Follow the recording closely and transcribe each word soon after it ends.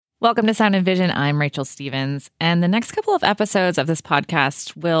Welcome to Sound and Vision. I'm Rachel Stevens, and the next couple of episodes of this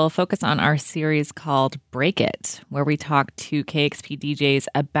podcast will focus on our series called Break It, where we talk to KEXP DJs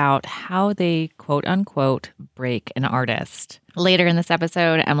about how they quote-unquote break an artist. Later in this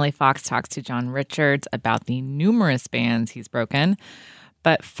episode, Emily Fox talks to John Richards about the numerous bands he's broken.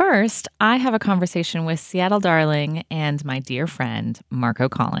 But first, I have a conversation with Seattle darling and my dear friend, Marco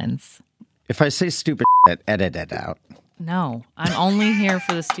Collins. If I say stupid shit, edit it out. No, I'm only here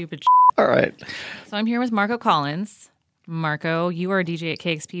for the stupid All right. So I'm here with Marco Collins. Marco, you are a DJ at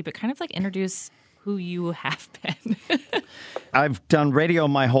KEXP, but kind of like introduce who you have been. I've done radio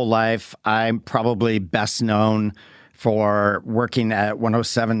my whole life. I'm probably best known for working at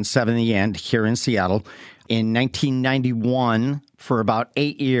 107.7 The End here in Seattle. In 1991, for about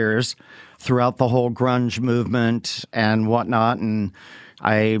 8 years, throughout the whole grunge movement and whatnot, and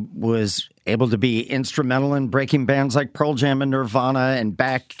I was able to be instrumental in breaking bands like Pearl Jam and Nirvana and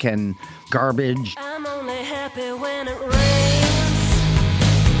Beck and Garbage. I'm only happy when it rains.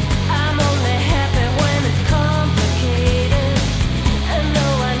 I'm only happy when it's complicated. And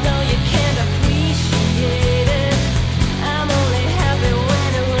though I know you can't appreciate it, I'm only happy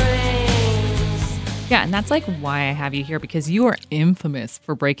when it rains. Yeah, and that's like why I have you here, because you are infamous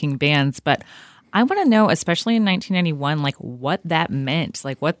for breaking bands, but I want to know, especially in 1991, like what that meant,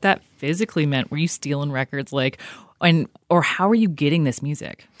 like what that physically meant. Were you stealing records, or how are you getting this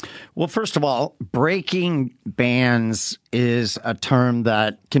music? Well, first of all, breaking bands is a term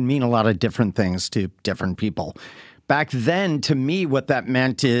that can mean a lot of different things to different people. Back then, to me, what that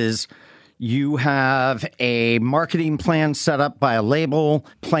meant is you have a marketing plan set up by a label,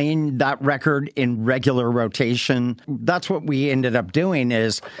 playing that record in regular rotation. That's what we ended up doing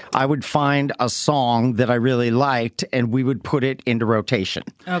is I would find a song that I really liked and we would put it into rotation.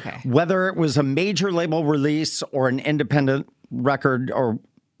 Okay. Whether it was a major label release or an independent record or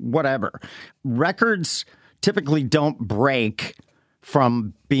whatever. Records typically don't break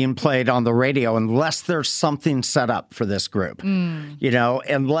from being played on the radio unless there's something set up for this group.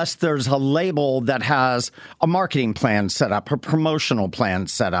 Unless there's a label that has a marketing plan set up, a promotional plan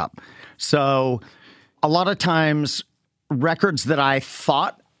set up. So a lot of times records that I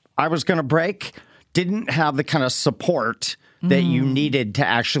thought I was going to break didn't have the kind of support that you needed to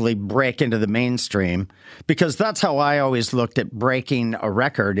actually break into the mainstream, because that's how I always looked at breaking a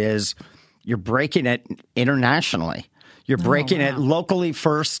record is you're breaking it internationally. You're breaking it locally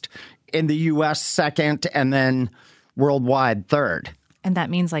first, in the U.S. second, and then worldwide third. And that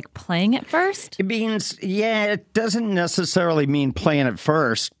means like playing it first? It means, it doesn't necessarily mean playing it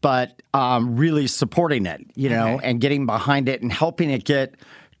first, but really supporting it, know, and getting behind it and helping it get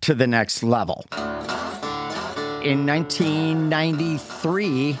to the next level. In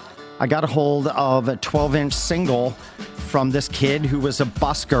 1993, I got a hold of a 12-inch single from this kid who was a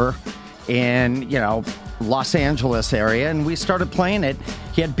busker in, Los Angeles area, and we started playing it.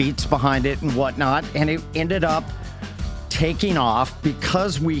 He had beats behind it and whatnot, and it ended up taking off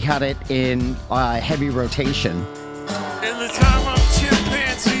because we had it in heavy rotation. In the time of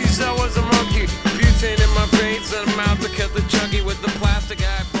chimpanzees, I was a monkey. Butane in my veins and a mouth to cut the chunky with the plastic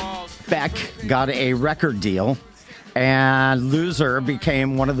eyeballs. Beck got a record deal, and Loser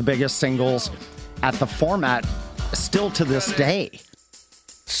became one of the biggest singles at the format still to this day.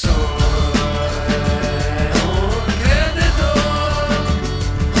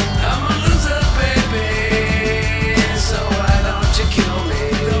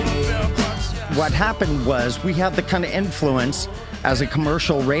 What happened was we had the kind of influence as a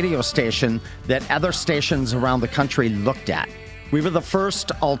commercial radio station that other stations around the country looked at. We were the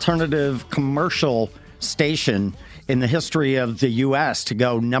first alternative commercial station in the history of the U.S. to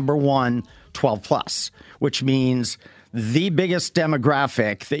go number one 12 plus, which means the biggest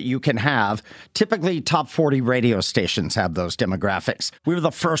demographic that you can have. Typically, top 40 radio stations have those demographics. We were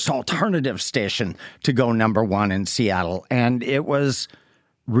the first alternative station to go number one in Seattle, and it was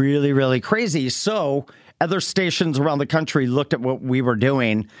really, really crazy. So other stations around the country looked at what we were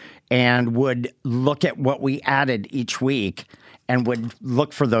doing and would look at what we added each week and would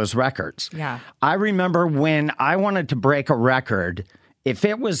look for those records. Yeah. I remember when I wanted to break a record, if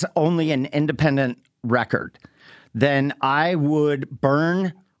it was only an independent record, then I would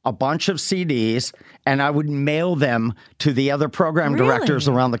burn a bunch of CDs and I would mail them to the other program directors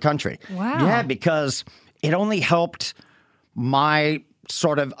around the country. Wow. Yeah, because it only helped my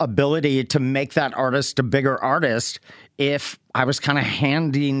sort of ability to make that artist a bigger artist if I was kind of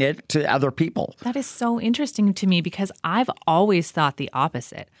handing it to other people. That is so interesting to me because I've always thought the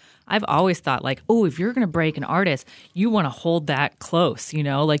opposite. I've always thought like, oh, if you're going to break an artist, you want to hold that close,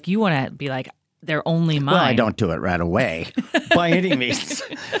 like you want to be like, they're only mine. Well, I don't do it right away by any means.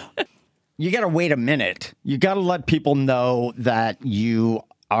 You got to wait a minute. You got to let people know that you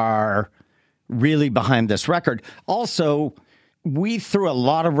are really behind this record. Also, we threw a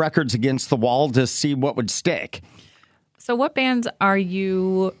lot of records against the wall to see what would stick. So what bands are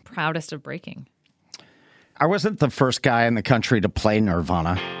you proudest of breaking? I wasn't the first guy in the country to play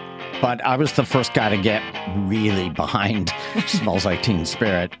Nirvana, but I was the first guy to get really behind Smells Like Teen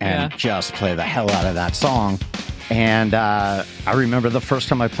Spirit and just play the hell out of that song. And I remember the first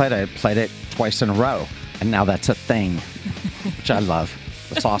time I played it twice in a row. And now that's a thing, which I love.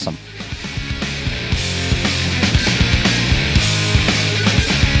 It's awesome.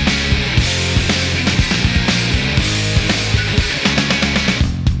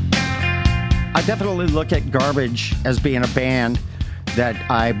 I definitely look at Garbage as being a band that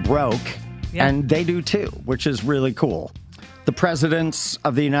I broke, and they do too, which is really cool. The Presidents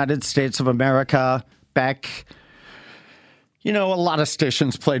of the United States of America, Beck, a lot of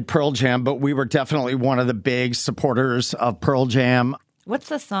stations played Pearl Jam, but we were definitely one of the big supporters of Pearl Jam. What's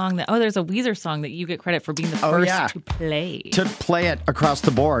the song there's a Weezer song that you get credit for being the first to play. To play it across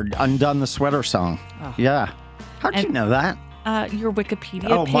the board, Undone the Sweater song. Oh. Yeah. How'd you know that? Your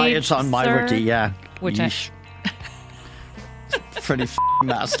Wikipedia page, it's on my sir, wiki, yeah. Which Yeesh. Pretty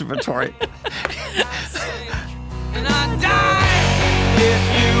masturbatory. And I die if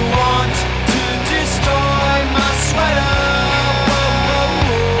you want to destroy my sweater.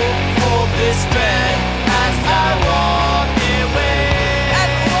 Hold this thread as I walk away.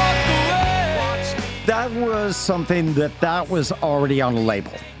 That was something that was already on a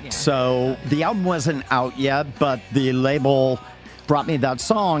label. So the album wasn't out yet, but the label brought me that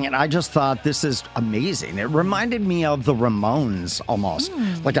song, and I just thought, this is amazing. It reminded me of the Ramones almost,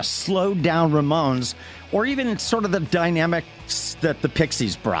 like a slowed down Ramones, or even sort of the dynamics that the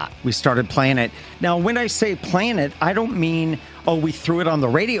Pixies brought. We started playing it. Now, when I say playing it, I don't mean, we threw it on the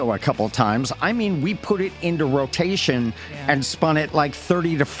radio a couple of times. I mean, we put it into rotation and spun it like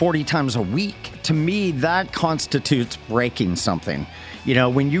 30 to 40 times a week. To me, that constitutes breaking something.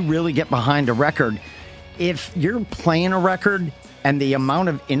 When you really get behind a record, if you're playing a record and the amount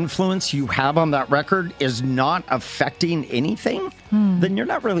of influence you have on that record is not affecting anything, then you're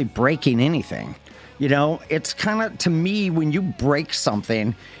not really breaking anything. It's kind of, to me, when you break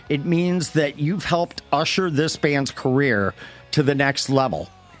something, it means that you've helped usher this band's career to the next level.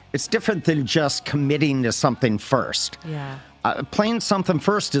 It's different than just committing to something first. Yeah. Playing something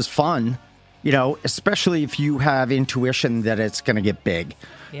first is fun. Especially if you have intuition that it's going to get big,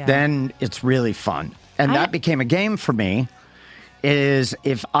 then it's really fun. And that became a game for me, is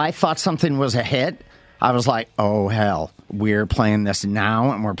if I thought something was a hit, I was like, oh, hell, we're playing this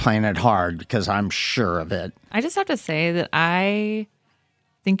now and we're playing it hard because I'm sure of it. I just have to say that I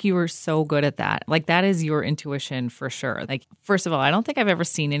think you were so good at that. Like, that is your intuition for sure. Like, first of all, I don't think I've ever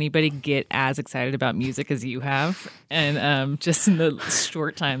seen anybody get as excited about music as you have. And just in the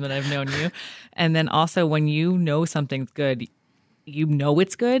short time that I've known you. And then also, when you know something's good, you know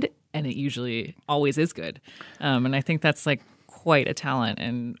it's good, and it usually always is good. And I think that's like quite a talent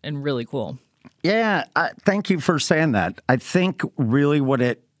and really cool. Yeah. Thank you for saying that. I think really what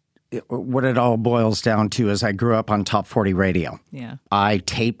it all boils down to is I grew up on Top 40 radio. Yeah. I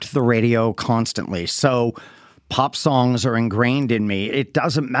taped the radio constantly. So pop songs are ingrained in me. It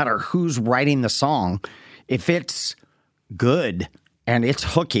doesn't matter who's writing the song. If it's good and it's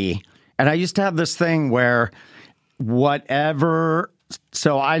hooky. And I used to have this thing where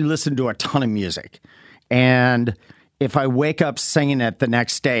so I listen to a ton of music. And if I wake up singing it the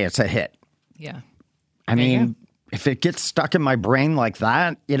next day, it's a hit. Yeah. I mean, if it gets stuck in my brain like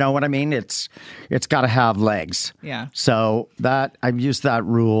that, you know what I mean? It's got to have legs. Yeah. So I've used that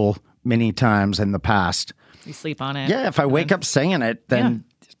rule many times in the past. You sleep on it. Yeah, if I wake up singing it, then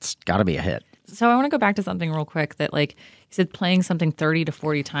it's got to be a hit. So I want to go back to something real quick that, like you said, playing something 30 to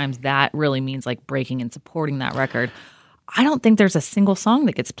 40 times, that really means like breaking and supporting that record. I don't think there's a single song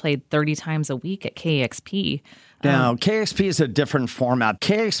that gets played 30 times a week at KEXP. Now, KEXP is a different format.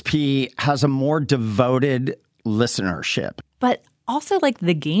 KEXP has a more devoted listenership. But also, like,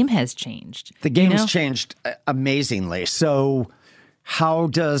 the game has changed. The game has changed amazingly. So how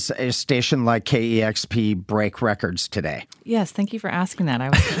does a station like KEXP break records today? Yes, thank you for asking that.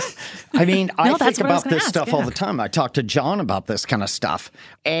 I think about this stuff all the time. I talk to John about this kind of stuff.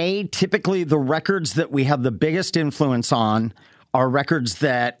 Typically the records that we have the biggest influence on are records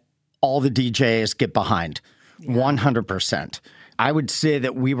that all the DJs get behind. 100%. I would say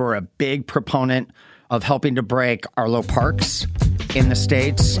that we were a big proponent of helping to break Arlo Parks in the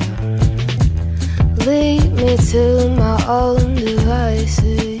States. Lead me to my own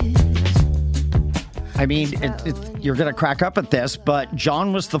devices. I mean, you're going to crack up at this, but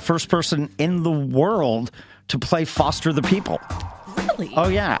John was the first person in the world to play Foster the People. Really? Oh,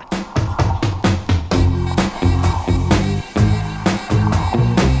 yeah.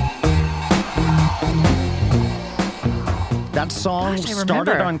 That song Gosh, I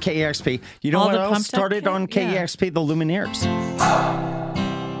started remember. on KEXP. You know All what the else pumped up started on kid- yeah. KEXP? The Lumineers.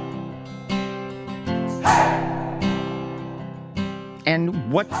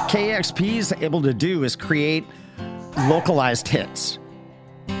 And what KEXP is able to do is create localized hits.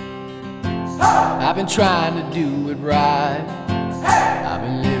 I've been trying to do it right. I've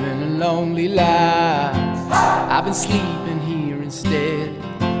been living a lonely life. I've been sleeping here instead.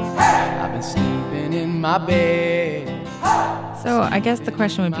 I've been sleeping in my bed. So I guess the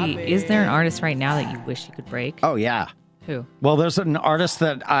question would be, is there an artist right now that you wish you could break? Oh, yeah. Who? Well, there's an artist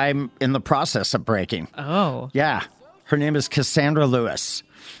that I'm in the process of breaking. Oh. Yeah. Her name is Cassandra Lewis,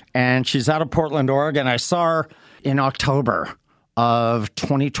 and she's out of Portland, Oregon. I saw her in October of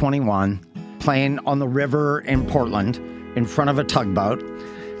 2021 playing on the river in Portland in front of a tugboat,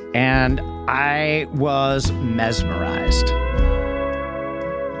 and I was mesmerized.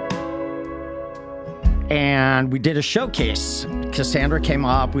 And we did a showcase. Cassandra came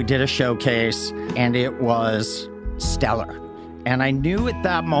up, we did a showcase, and it was stellar. And I knew at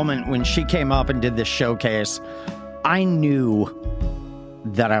that moment when she came up and did this showcase, I knew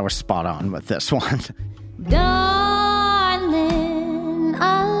that I was spot on with this one. Darling,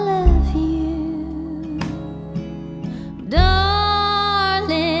 I love you.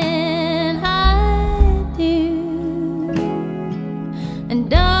 Darling, I do. And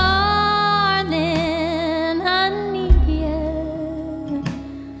darling, I need you.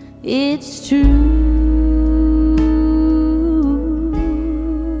 It's true.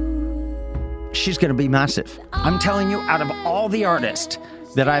 She's going to be massive. I'm telling you, out of all the artists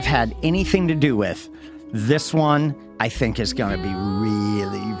that I've had anything to do with, this one I think is going to be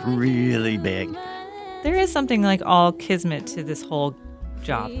really, really big. There is something like all kismet to this whole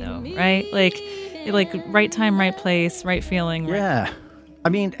job, though, right? Like right time, right place, right feeling. Right. Yeah. I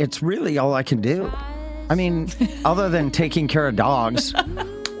mean, it's really all I can do. I mean, other than taking care of dogs,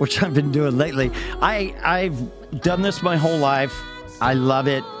 which I've been doing lately, I've done this my whole life. I love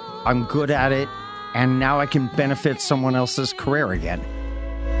it. I'm good at it. And now I can benefit someone else's career again.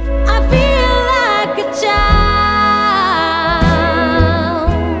 I feel like a child.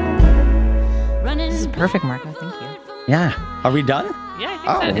 Running This is perfect, Marco. Thank you. Yeah. Are we done? Yeah, I think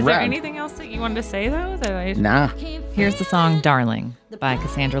Oh, so. Is there rad. anything else that you wanted to say, though? That I... Nah. Here's the song Darling by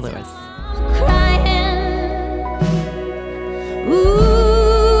Cassandra Lewis. crying. Ooh.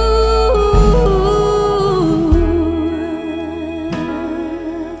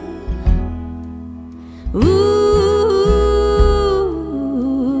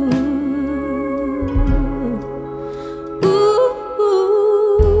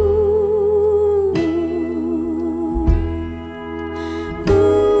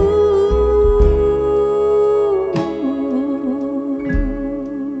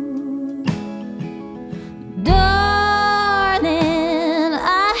 Darling,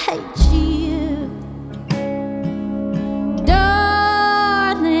 I hate you.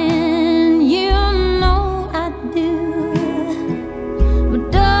 Darling, you know I do.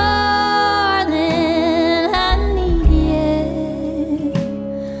 But darling, I need you.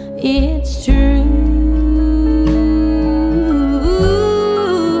 It's true.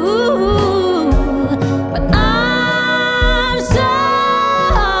 But I'm so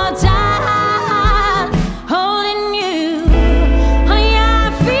tired holding you. Oh yeah, I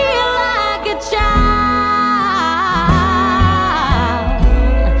feel like a child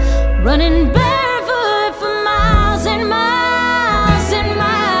running barefoot for miles and miles and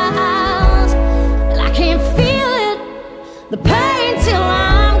miles, and I can't feel it, the pain till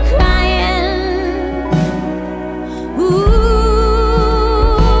I'm crying. Ooh,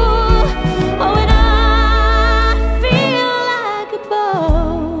 oh, and I feel like a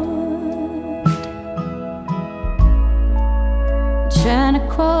boat trying to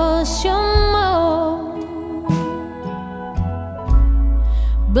cross your moat,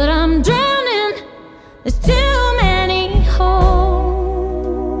 but I'm drowning. There's too many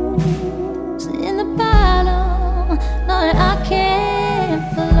holes in the bottom. Lord, I can't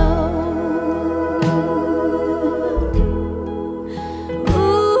float.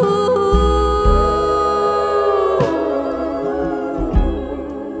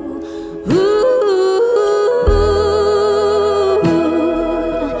 Ooh,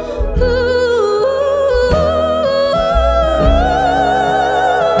 ooh, ooh.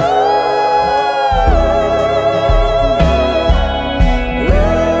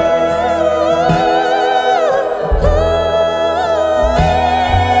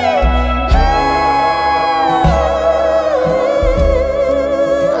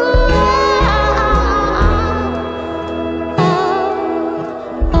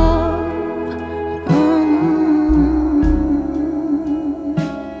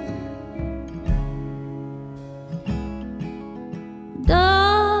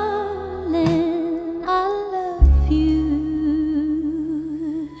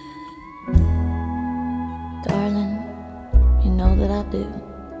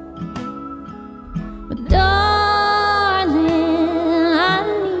 But darling, I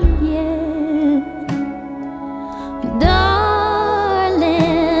need you. Darling,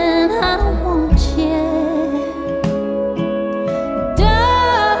 I want you.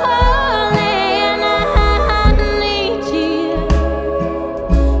 Darling, I need you.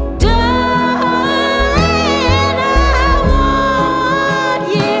 Darling, I want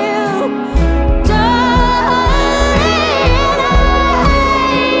you. Darling, I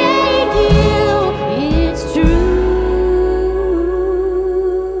hate you. It's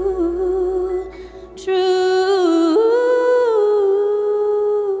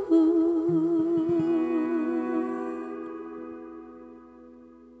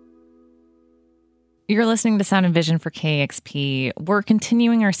You're listening to Sound and Vision for KXP. We're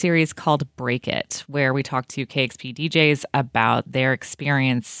continuing our series called Break It, where we talk to KXP DJs about their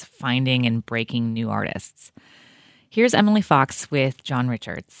experience finding and breaking new artists. Here's Emily Fox with John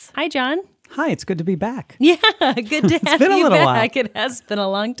Richards. Hi, John. Hi, it's good to be back. Yeah, good to have been a you little back. while. It has been a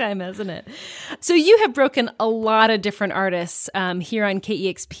long time, hasn't it? So you have broken a lot of different artists here on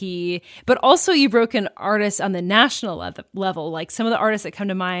KEXP, but also you've broken artists on the national level. Like some of the artists that come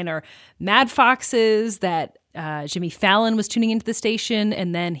to mind are Mad Foxes that Jimmy Fallon was tuning into the station,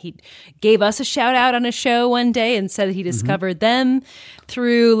 and then he gave us a shout out on a show one day and said that he discovered them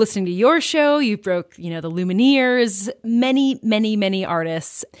through listening to your show. You broke, the Lumineers, many, many, many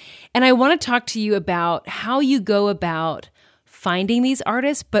artists. And I want to talk to you about how you go about finding these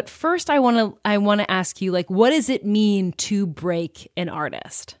artists. But first, I want to ask you, what does it mean to break an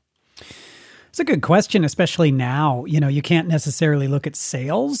artist? It's a good question, especially now. You can't necessarily look at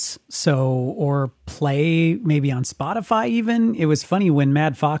sales, or play maybe on Spotify even. It was funny when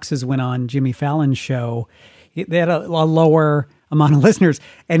Mad Foxes went on Jimmy Fallon's show, they had a lower amount of listeners,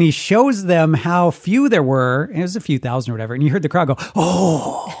 and he shows them how few there were. It was a few thousand or whatever, and you heard the crowd go,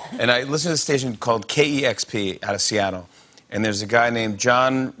 "Oh!" And I listen to a station called KEXP out of Seattle, and there's a guy named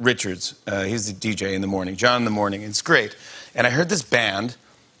John Richards. He's the DJ in the morning, John in the morning. It's great. And I heard this band,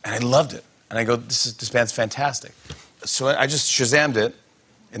 and I loved it. And I go, this band's fantastic. So I just Shazammed it,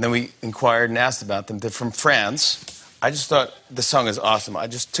 and then we inquired and asked about them. They're from France. I just thought the song is awesome. I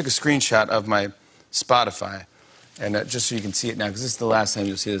just took a screenshot of my Spotify, and just so you can see it now, because this is the last time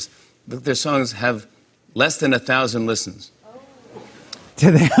you'll see this. Their songs have less than 1,000 listens. To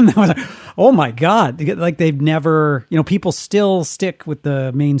them, that was like, oh my God. Like they've never, people still stick with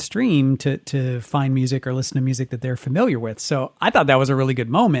the mainstream to find music or listen to music that they're familiar with. So I thought that was a really good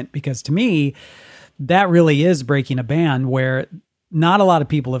moment, because to me, that really is breaking a band where not a lot of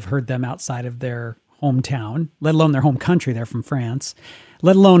people have heard them outside of their hometown, let alone their home country. They're from France,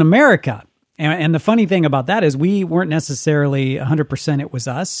 let alone America. And the funny thing about that is we weren't necessarily 100% it was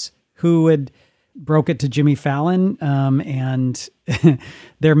us who had broke it to Jimmy Fallon, and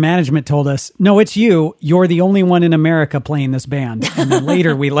their management told us, no, it's you. You're the only one in America playing this band. And then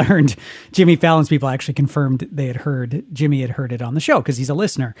later we learned Jimmy Fallon's people actually confirmed Jimmy had heard it on the show because he's a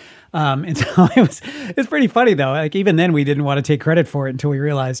listener. And so it's pretty funny though. Like even then we didn't want to take credit for it until we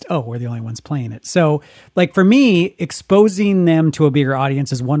realized, oh, we're the only ones playing it. So like for me, exposing them to a bigger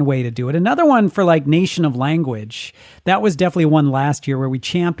audience is one way to do it. Another one for like Nation of Language, that was definitely one last year where we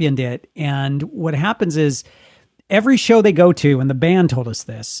championed it. And what happens is, every show they go to, and the band told us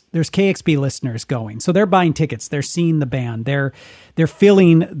this, there's KXP listeners going. So they're buying tickets. They're seeing the band. They're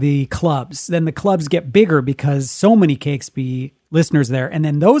filling the clubs. Then the clubs get bigger because so many KXP listeners there. And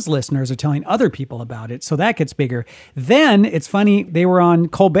then those listeners are telling other people about it. So that gets bigger. Then it's funny, they were on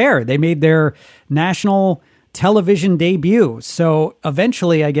Colbert. They made their national television debut. So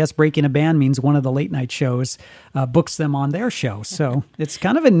eventually, I guess breaking a band means one of the late night shows books them on their show. So it's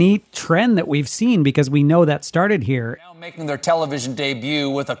kind of a neat trend that we've seen because we know that started here. Now making their television debut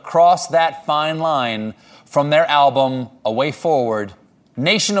with Across That Fine Line from their album A Way Forward,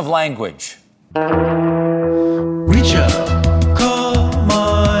 Nation of Language. Reach out, call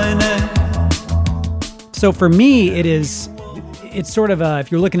my name. So for me, it's sort of if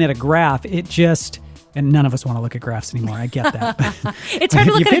you're looking at a graph, and none of us want to look at graphs anymore. I get that. It's hard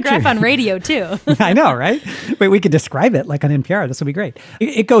to look at a graph on radio, too. I know, right? But we could describe it like on NPR. This will be great.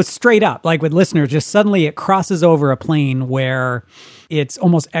 It goes straight up, like with listeners, just suddenly it crosses over a plane where it's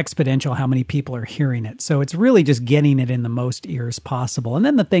almost exponential how many people are hearing it. So it's really just getting it in the most ears possible. And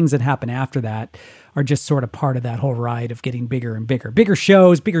then the things that happen after that are just sort of part of that whole ride of getting bigger and bigger. Bigger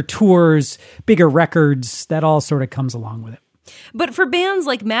shows, bigger tours, bigger records, that all sort of comes along with it. But for bands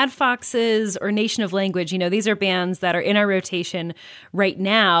like Mad Foxes or Nation of Language, these are bands that are in our rotation right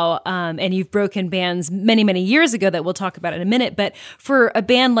now. And you've broken bands many, many years ago that we'll talk about in a minute. But for a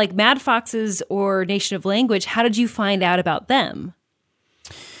band like Mad Foxes or Nation of Language, how did you find out about them?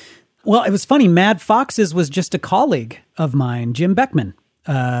 Well, it was funny. Mad Foxes was just a colleague of mine, Jim Beckman.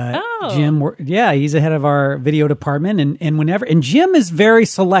 Jim, he's the head of our video department, and Jim is very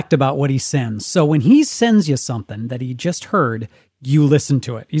select about what he sends. So when he sends you something that he just heard, you listen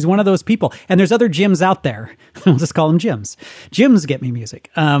to it. He's one of those people. And there's other Jims out there. I'll just call them Jims. Jims get me music.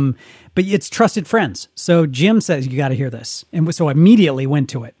 But it's trusted friends. So Jim says, you got to hear this. And so I immediately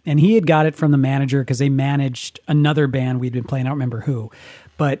went to it. And he had got it from the manager because they managed another band we'd been playing. I don't remember who.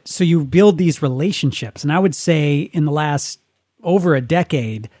 But so you build these relationships. And I would say in the last over a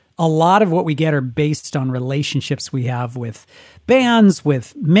decade, a lot of what we get are based on relationships we have with bands,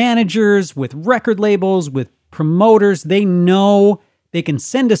 with managers, with record labels, with promoters. They know they can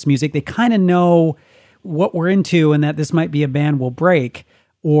send us music. They kind of know what we're into and that this might be a band we'll break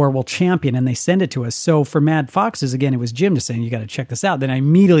or we'll champion, and they send it to us. So for Mad Foxes, again, it was Jim just saying, you got to check this out. Then I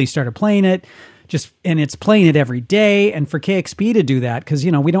immediately started playing it, and it's playing it every day. And for KXP to do that, because,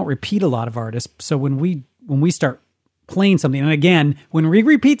 we don't repeat a lot of artists. So when we start playing something, and again, when we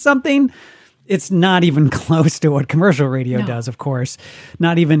repeat something, it's not even close to what commercial radio does, of course. It's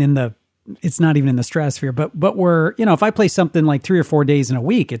not even in the stratosphere, but we're, if I play something like 3 or 4 days in a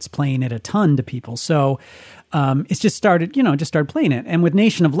week, it's playing it a ton to people. So it's just started playing it. And with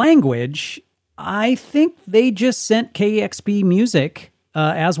Nation of Language, I think they just sent KEXP music,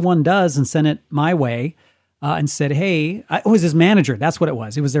 as one does, and sent it my way and said, hey, it was his manager. That's what it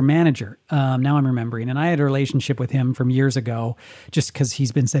was. It was their manager. Now I'm remembering. And I had a relationship with him from years ago just because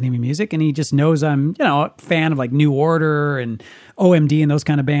he's been sending me music, and he just knows I'm, a fan of like New Order and OMD and those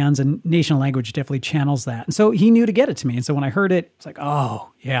kind of bands, and Nation of Language definitely channels that. And so he knew to get it to me. And so when I heard it, it's like, oh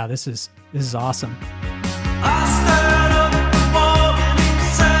yeah, this is awesome. I stand up in the morning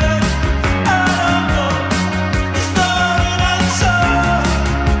and say, I don't know, it's not an answer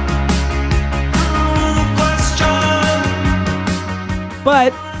to the question.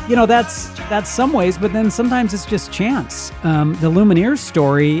 But that's some ways, but then sometimes it's just chance. The Lumineers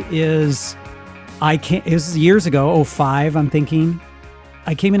story is, it was years ago, 2005, I'm thinking.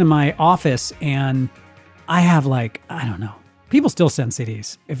 I came into my office and I have I don't know. People still send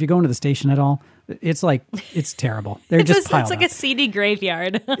CDs. If you go into the station at all, it's terrible. They're just piled It's like up. a CD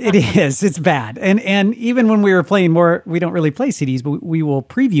graveyard. It is. It's bad. And even when we were playing more, we don't really play CDs, but we will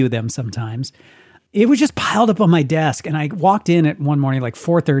preview them sometimes. It was just piled up on my desk. And I walked in at one morning, like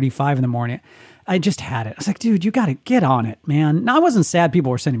 4:30, 5 in the morning. I just had it. I was like, dude, you got to get on it, man. Now, I wasn't sad people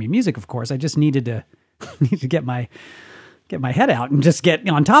were sending me music, of course. I just needed to get my head out and just get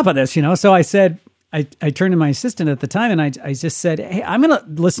on top of this, So I said, I turned to my assistant at the time and I just said, hey, I'm going to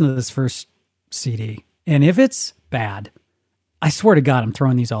listen to this first CD. And if it's bad, I swear to God, I'm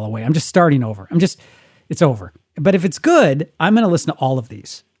throwing these all away. I'm just starting over. It's over. But if it's good, I'm going to listen to all of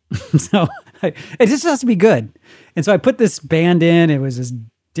these. So it just has to be good. And so I put this band in. It was this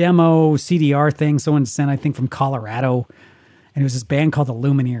demo CDR thing someone sent, I think, from Colorado. And it was this band called the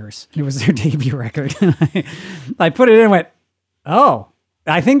Lumineers. And it was their debut record. I put it in and went, oh,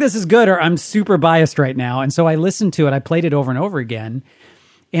 I think this is good, or I'm super biased right now. And so I listened to it. I played it over and over again.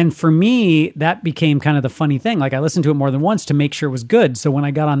 And for me, that became kind of the funny thing. Like, I listened to it more than once to make sure it was good. So when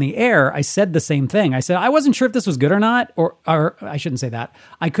I got on the air, I said the same thing. I said, I wasn't sure if this was good or not, or I shouldn't say that.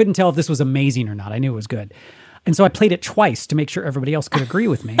 I couldn't tell if this was amazing or not. I knew it was good. And so I played it twice to make sure everybody else could agree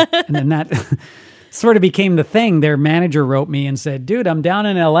with me. And then that sort of became the thing. Their manager wrote me and said, dude, I'm down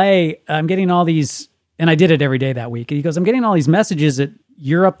in LA. I'm getting all these, and I did it every day that week. And he goes, I'm getting all these messages that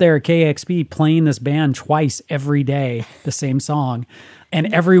you're up there at KXP playing this band twice every day, the same song.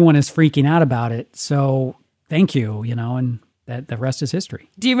 And everyone is freaking out about it. So thank you, and that the rest is history.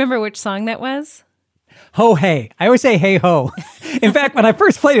 Do you remember which song that was? Ho Hey. I always say hey ho. In fact, when I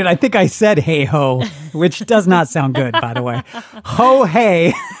first played it, I think I said hey ho, which does not sound good, by the way. Ho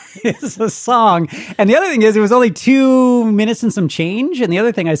Hey is a song. And the other thing is, it was only 2 minutes and some change. And the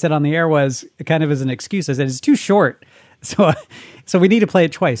other thing I said on the air was, kind of as an excuse, I said, it's too short. So we need to play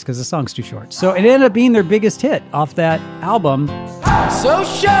it twice because the song's too short. So it ended up being their biggest hit off that album. So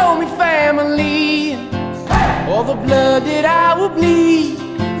show me family, all the blood that I will bleed.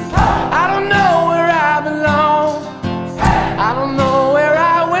 I don't know where I belong, I don't know where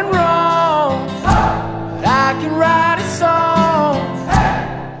I went wrong, but I can write a song.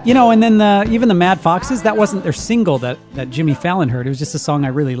 And then even the Mad Foxes, that wasn't their single that Jimmy Fallon heard. It was just a song I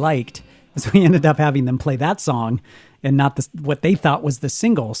really liked. So we ended up having them play that song and not what they thought was the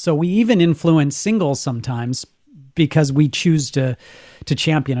single. So we even influence singles sometimes because we choose to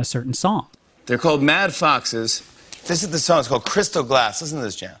champion a certain song. They're called Mad Foxes. This is the song. It's called Crystal Glass. Listen to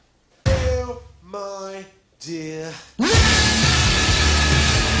this jam. Oh, my dear.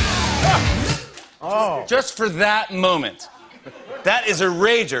 Oh. Just for that moment. That is a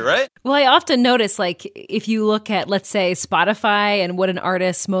rager, right? Well, I often notice, like, if you look at, let's say, Spotify and what an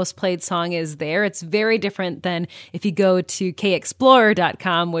artist's most played song is there, it's very different than if you go to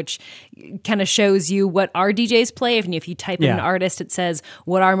kexplorer.com, which kind of shows you what our DJs play. And if you type in an artist, it says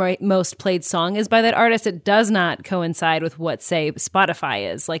what our most played song is by that artist. It does not coincide with what, say,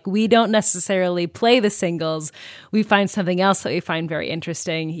 Spotify is. Like, we don't necessarily play the singles. We find something else that we find very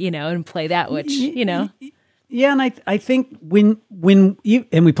interesting, and play that, which, Yeah, and I think when you,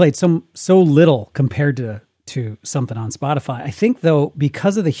 and we played so little compared to something on Spotify. I think though,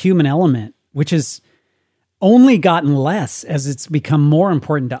 because of the human element, which has only gotten less as it's become more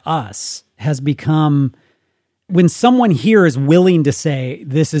important to us, has become when someone here is willing to say,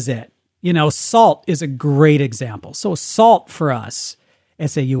 this is it. Salt is a great example. So Salt for us,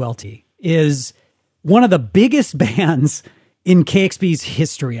 SAULT, is one of the biggest bands in KXP's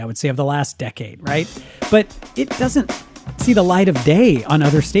history, I would say, of the last decade, right? But it doesn't see the light of day on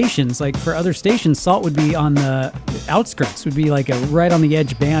other stations. Like for other stations, Salt would be on the outskirts, would be like a right on the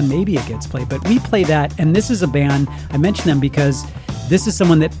edge band. Maybe it gets played, but we play that. And this is a band, I mention them because this is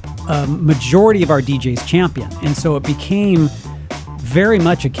someone that majority of our DJs champion. And so it became very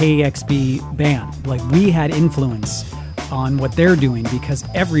much a KEXP band. Like we had influence on what they're doing because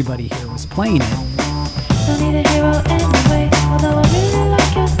everybody here was playing it. Don't need a hero anyway, although I really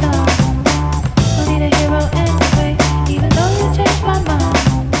like your style. Don't need a hero anyway, even though you changed my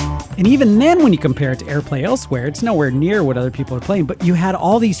mind. And even then, when you compare it to Airplay Elsewhere, it's nowhere near what other people are playing. But you had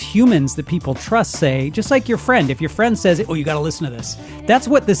all these humans that people trust say, just like your friend. If your friend says, oh, you got to listen to this. That's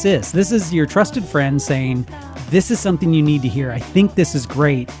what this is. This is your trusted friend saying, this is something you need to hear. I think this is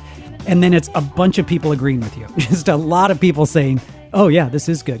great. And then it's a bunch of people agreeing with you. Just a lot of people saying, oh yeah, this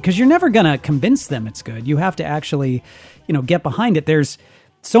is good. Because you're never going to convince them it's good. You have to actually, get behind it. There's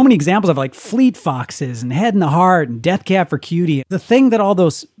so many examples of like Fleet Foxes and Head in the Heart and Death Cab for Cutie. The thing that all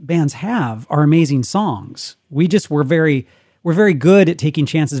those bands have are amazing songs. We're very good at taking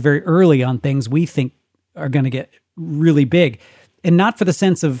chances very early on things we think are going to get really big. And not for the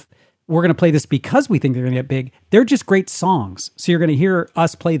sense of we're going to play this because we think they're going to get big. They're just great songs. So you're going to hear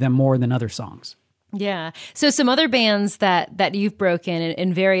us play them more than other songs. Yeah. So some other bands that you've broken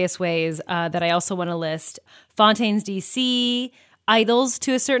in various ways that I also want to list: Fontaines DC, Idols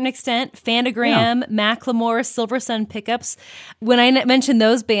to a certain extent, Phantogram, Macklemore, Silver Sun Pickups. When I mention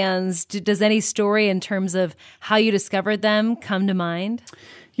those bands, does any story in terms of how you discovered them come to mind?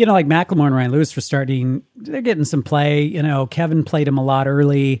 Like Macklemore and Ryan Lewis for starting, they're getting some play. Kevin played them a lot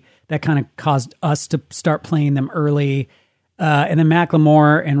early. That kind of caused us to start playing them early. And then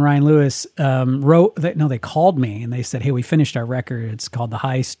Macklemore and Ryan Lewis they called me and they said, hey, we finished our record. It's called The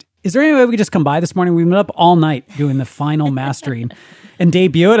Heist. Is there any way we could just come by this morning? We've been up all night doing the final mastering and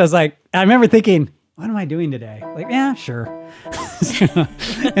debut it. I was like, I remember thinking, what am I doing today? Like, yeah, sure.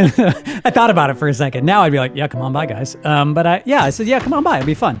 And I thought about it for a second. Now I'd be like, yeah, come on by, guys. But I said, yeah, come on by. It'd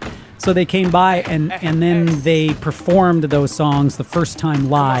be fun. So they came by and then they performed those songs the first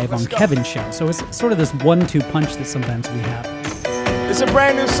time live on Kevin's show. So it's sort of this 1-2 punch that sometimes we have. It's a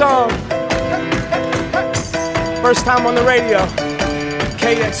brand new song. First time on the radio.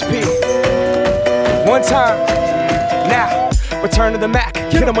 KXP. One time. Now. Return to the Mac.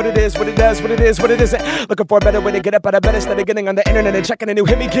 Get them what it is, what it does, what it is, what it isn't. Looking for a better way to get up out of bed instead of getting on the internet and checking a new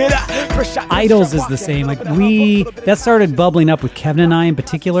hit me get up. Idols is the same. Like that started bubbling up with Kevin and I in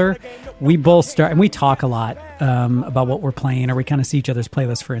particular. We both start, and we talk a lot about what we're playing, or we kind of see each other's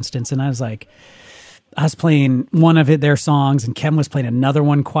playlists, for instance. And I was playing one of their songs, and Kevin was playing another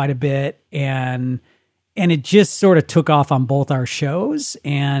one quite a bit, and it just sort of took off on both our shows,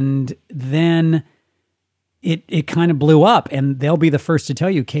 and then it kind of blew up, and they'll be the first to tell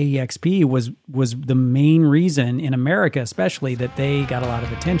you KEXP was the main reason in America, especially, that they got a lot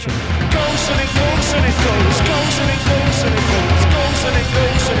of attention. Goes and it goes and it goes, goes and it goes and it goes, goes and it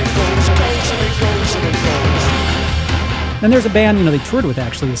goes and it goes, goes and it goes and it goes. Then there's a band, they toured with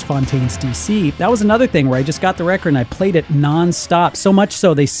actually, is Fontaines DC. That was another thing where I just got the record and I played it nonstop. So much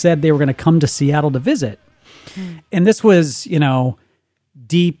so they said they were going to come to Seattle to visit. And this was,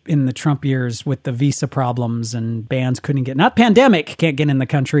 deep in the Trump years with the visa problems, and bands couldn't get, not pandemic, can't get in the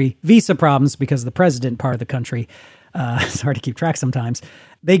country, visa problems because of the president part of the country. It's hard to keep track sometimes.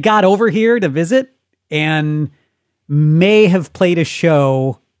 They got over here to visit and may have played a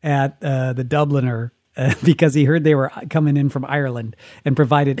show at the Dubliner because he heard they were coming in from Ireland and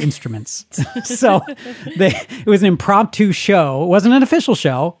provided instruments. So it was an impromptu show. It wasn't an official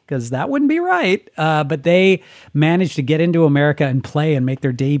show because that wouldn't be right. But they managed to get into America and play and make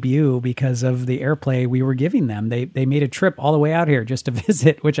their debut because of the airplay we were giving them. They made a trip all the way out here just to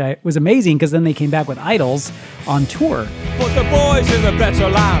visit, which was amazing because then they came back with Idols on tour. But the boys in the better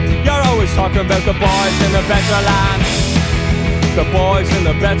land, you're always talking about the boys in the better land. The boys in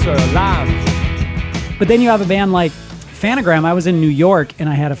the better land. But then you have a band like Phantogram. I was in New York and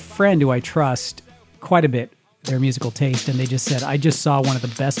I had a friend who I trust quite a bit, their musical taste, and they just said, I just saw one of the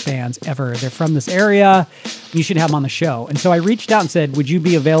best bands ever. They're from this area. You should have them on the show. And so I reached out and said, would you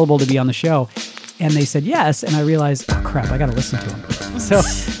be available to be on the show? And they said yes, and I realized, oh crap, I got to listen to him. So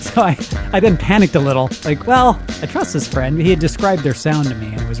I then panicked a little, like, well, I trust this friend. He had described their sound to me,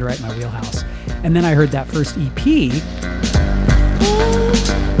 and it was right in my wheelhouse. And then I heard that first EP.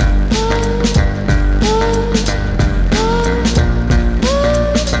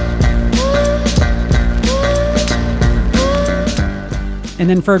 And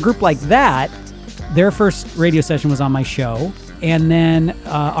then for a group like that, their first radio session was on my show. And then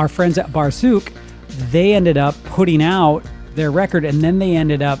our friends at Barsuk, they ended up putting out their record, and then they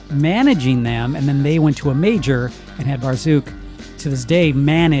ended up managing them, and then they went to a major and had Barsuk, to this day,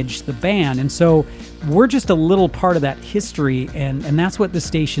 manage the band. And so we're just a little part of that history, and that's what the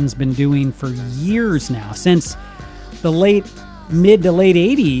station's been doing for years now. Since the mid to late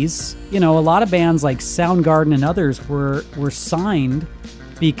 80s, a lot of bands like Soundgarden and others were signed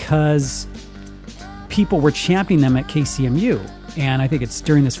because people were championing them at KCMU. And I think it's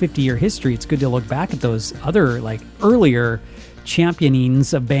during this 50-year history, it's good to look back at those other earlier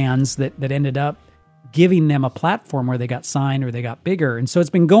championings of bands that ended up giving them a platform where they got signed or they got bigger. And so it's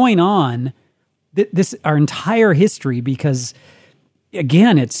been going on our entire history because,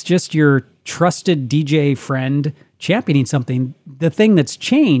 again, it's just your trusted DJ friend championing something. The thing that's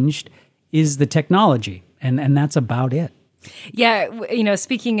changed is the technology, and that's about it. Yeah,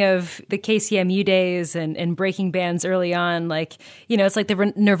 speaking of the KCMU days and breaking bands early on, it's like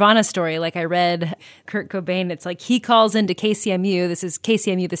the Nirvana story. Like I read Kurt Cobain, it's like he calls into KCMU, this is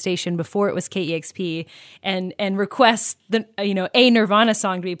KCMU, the station before it was KEXP, and requests a Nirvana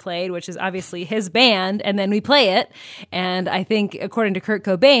song to be played, which is obviously his band, and then we play it. And I think according to Kurt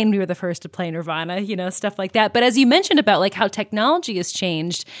Cobain, we were the first to play Nirvana, stuff like that. But as you mentioned about how technology has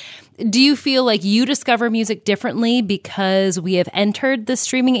changed, do you feel like you discover music differently because we have entered the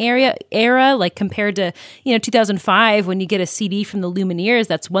streaming era, like compared to, 2005 when you get a CD from the Lumineers?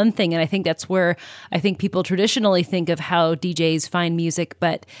 That's one thing. And I think that's where I think people traditionally think of how DJs find music.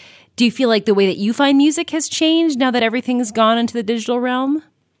 But do you feel like the way that you find music has changed now that everything's gone into the digital realm?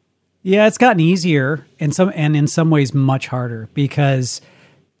 Yeah, it's gotten easier and in some ways much harder because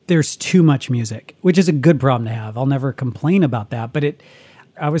there's too much music, which is a good problem to have. I'll never complain about that. But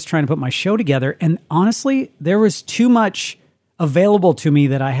I was trying to put my show together, and honestly, there was too much available to me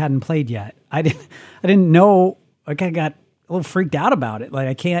that I hadn't played yet. I didn't know. I got a little freaked out about it. Like,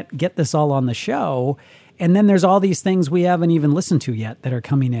 I can't get this all on the show. And then there's all these things we haven't even listened to yet that are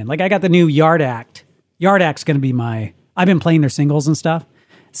coming in. Like, I got the new Yard Act. Yard Act's going to be I've been playing their singles and stuff.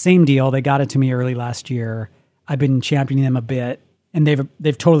 Same deal. They got it to me early last year. I've been championing them a bit, and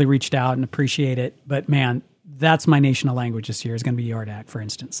they've totally reached out and appreciate it. But man, that's my national language this year is going to be Yard Act, for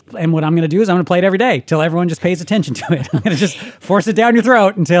instance. And what I'm going to do is I'm going to play it every day till everyone just pays attention to it. I'm going to just force it down your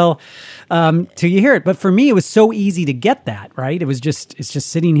throat till you hear it. But for me, it was so easy to get that, right? It's just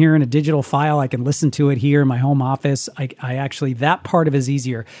sitting here in a digital file. I can listen to it here in my home office. I actually, that part of it is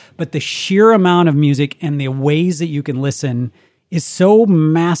easier. But the sheer amount of music and the ways that you can listen is so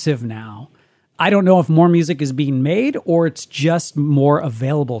massive now. I don't know if more music is being made or it's just more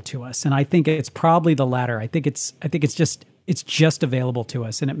available to us. And I think it's probably the latter. I think it's just available to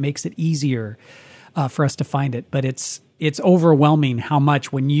us, and it makes it easier for us to find it. But it's overwhelming how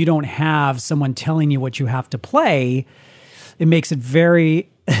much, when you don't have someone telling you what you have to play, it makes it very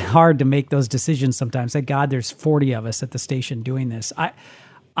hard to make those decisions sometimes. Thank God there's 40 of us at the station doing this.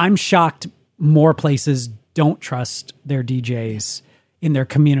 I'm shocked more places don't trust their DJs in their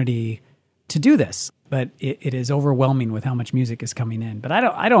community to do this, but it is overwhelming with how much music is coming in. But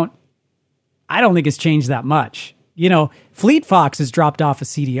I don't think it's changed that much. Fleet Fox has dropped off a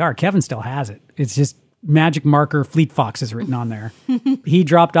CDR. Kevin still has it. It's just magic marker Fleet Fox is written on there. He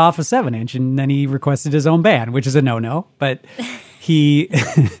dropped off a 7-inch and then he requested his own band, which is a no-no. But he's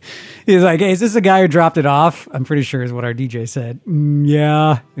like, hey, is this a guy who dropped it off? I'm pretty sure is what our DJ said.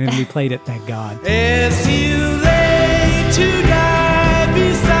 Yeah, and we played it. Thank God. It's too late to die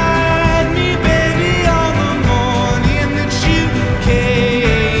beside.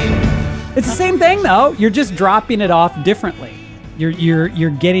 It's the same thing, though. know. You're just dropping it off differently. You're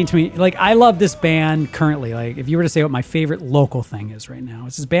getting to me. Like, I love this band currently. Like, if you were to say what my favorite local thing is right now,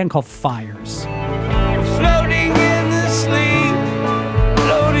 it's this band called Fires. Floating in the sleep,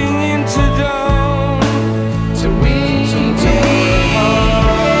 floating into dawn, to reach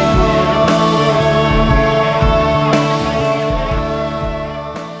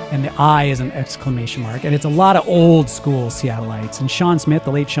And the I is an exclamation mark. And it's a lot of old school Seattleites. And Sean Smith,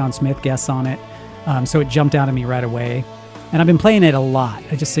 the late Sean Smith, guests on it. So it jumped out at me right away. And I've been playing it a lot.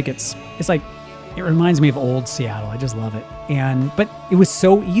 I just think it's like, it reminds me of old Seattle. I just love it. But it was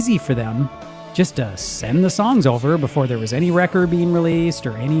so easy for them just to send the songs over before there was any record being released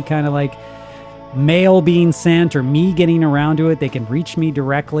or any kind of like mail being sent or me getting around to it. They can reach me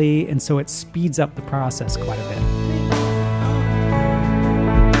directly. And so it speeds up the process quite a bit.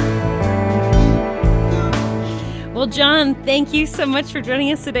 Well, John, thank you so much for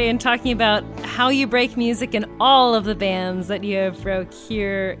joining us today and talking about how you break music and all of the bands that you have broke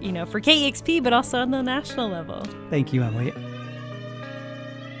here, for KEXP, but also on the national level. Thank you, Emily.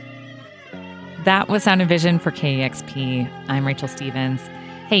 That was Sound and Vision for KEXP. I'm Rachel Stevens.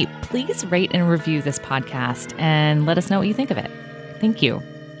 Hey, please rate and review this podcast and let us know what you think of it. Thank you.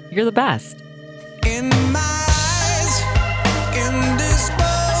 You're the best. in